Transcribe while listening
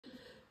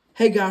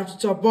Hey guys,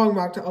 what's up? Welcome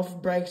back to Alpha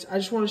Breaks. I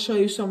just want to show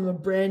you some of the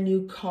brand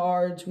new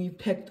cards we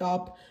picked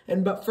up.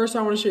 But first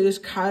I want to show you this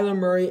Kyler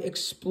Murray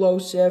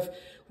Explosive.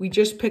 We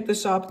just picked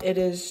this up. It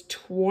is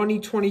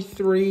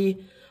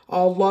 2023.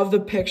 Love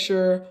the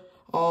picture.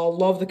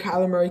 Love the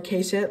Kyler Murray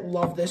case hit.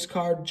 Love this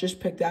card.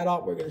 Just picked that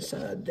up. We're going to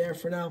set it there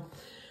for now.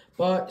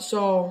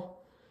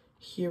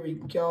 Here we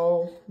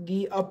go.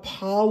 The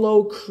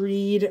Apollo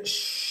Creed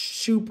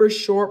super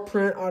short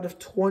print out of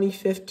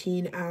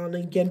 2015 Allen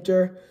and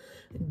Ginter.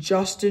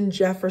 Justin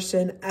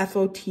Jefferson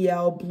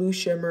FOTL Blue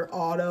Shimmer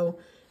Auto.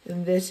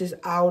 And this is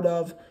out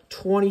of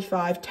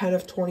 25, 10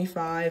 of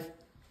 25.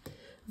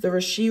 The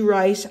Rashee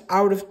Rice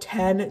out of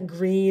 10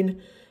 Green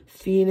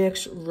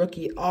Phoenix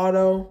Rookie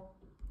Auto.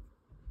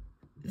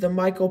 The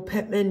Michael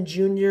Pittman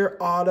Jr.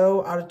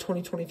 Auto out of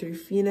 2023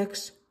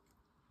 Phoenix.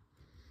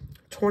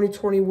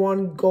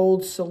 2021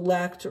 Gold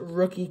Select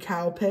Rookie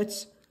Kyle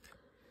Pitts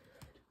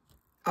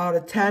out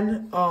of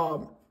 10.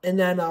 And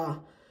then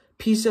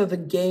piece of the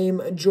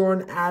game,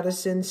 Jordan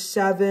Addison,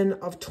 7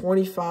 of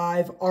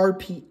 25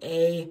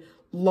 RPA.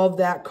 Love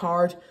that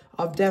card.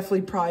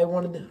 Definitely probably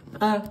one of the,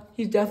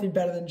 he's definitely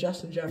better than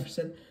Justin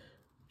Jefferson,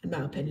 in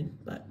my opinion,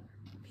 but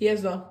he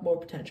has the more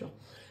potential.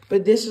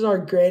 But this is our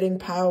grading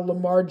pile.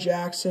 Lamar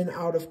Jackson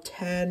out of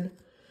 10.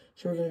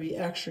 So we're going to be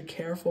extra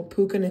careful.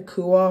 Puka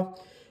Nacua.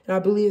 And I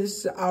believe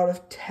this is out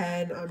of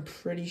 10. I'm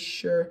pretty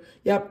sure.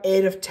 Yep,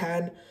 8 of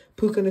 10.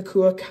 Puka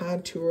Nacua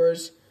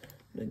Contours.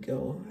 I'm going to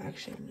go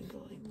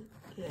like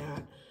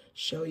that.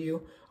 Show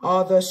you.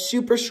 The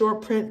super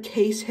short print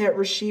case hit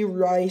Rashee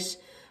Rice.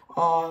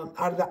 Out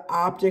of the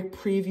Optic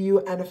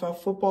Preview NFL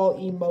Football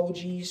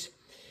emojis.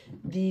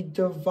 The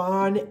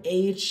Devon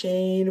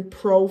A-Chain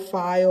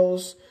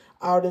Profiles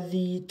out of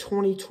the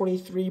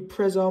 2023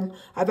 Prism.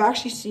 I've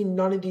actually seen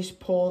none of these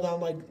pulled on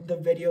like the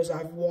videos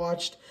I've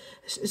watched.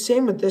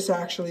 Same with this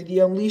actually. The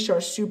Unleash are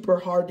super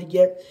hard to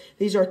get.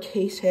 These are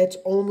case hits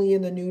only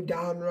in the new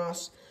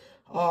Donruss.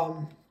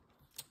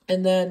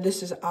 And then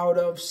this is out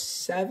of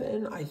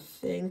 7, I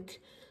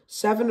think.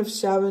 7 of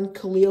 7,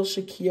 Khalil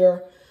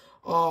Shakir,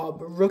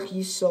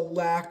 Rookie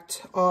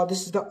Select.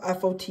 This is the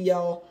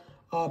FOTL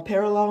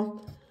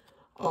Parallel,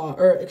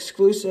 or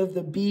exclusive,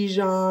 the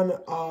Bijan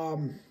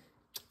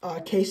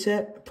case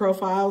hit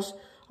Profiles,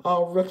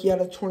 Rookie out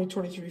of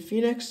 2023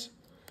 Phoenix.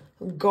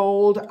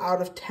 Gold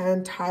out of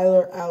 10,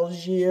 Tyler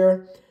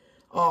Algier,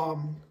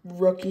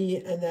 Rookie.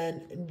 And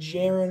then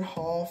Jaren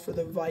Hall for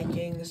the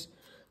Vikings.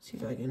 Let's see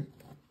if I can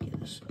get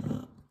this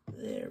up.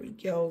 There we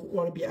go.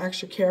 Want to be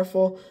extra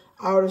careful.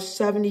 Out of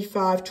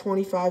 75,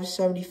 25,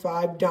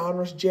 75,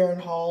 Donruss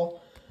Jaren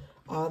Hall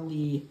on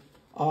the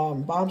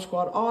Bomb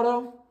Squad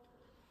Auto.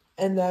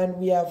 And then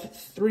we have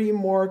 3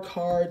 more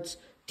cards.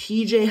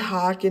 TJ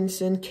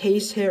Hawkinson,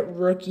 case hit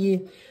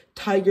Rookie,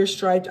 Tiger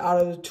Striped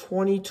out of the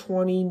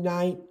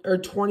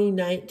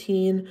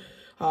 2019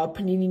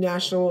 Panini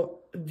National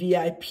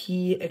VIP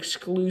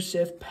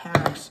exclusive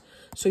packs.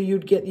 So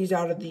you'd get these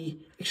out of the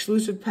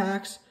exclusive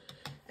packs.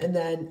 And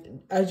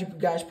then, as you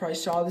guys probably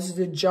saw, this is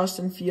the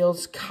Justin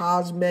Fields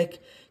Cosmic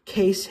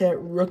Case Hit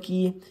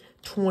Rookie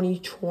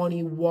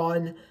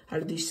 2021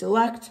 out of the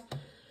Select.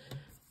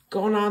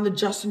 Going on the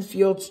Justin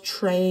Fields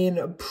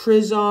train,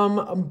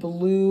 Prism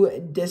Blue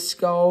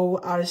Disco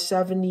out of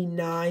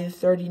 79,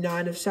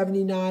 39 of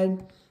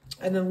 79.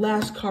 And then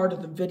last card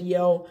of the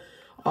video,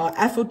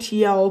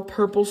 FOTL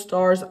Purple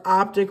Stars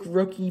Optic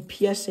Rookie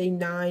PSA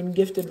 9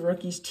 Gifted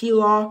Rookies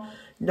T-Law,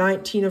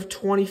 19 of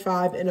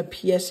 25 and a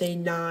PSA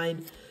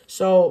 9.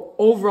 So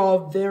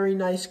overall, very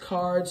nice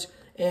cards.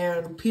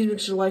 And please make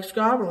sure to like,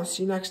 subscribe, and I'll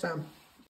see you next time.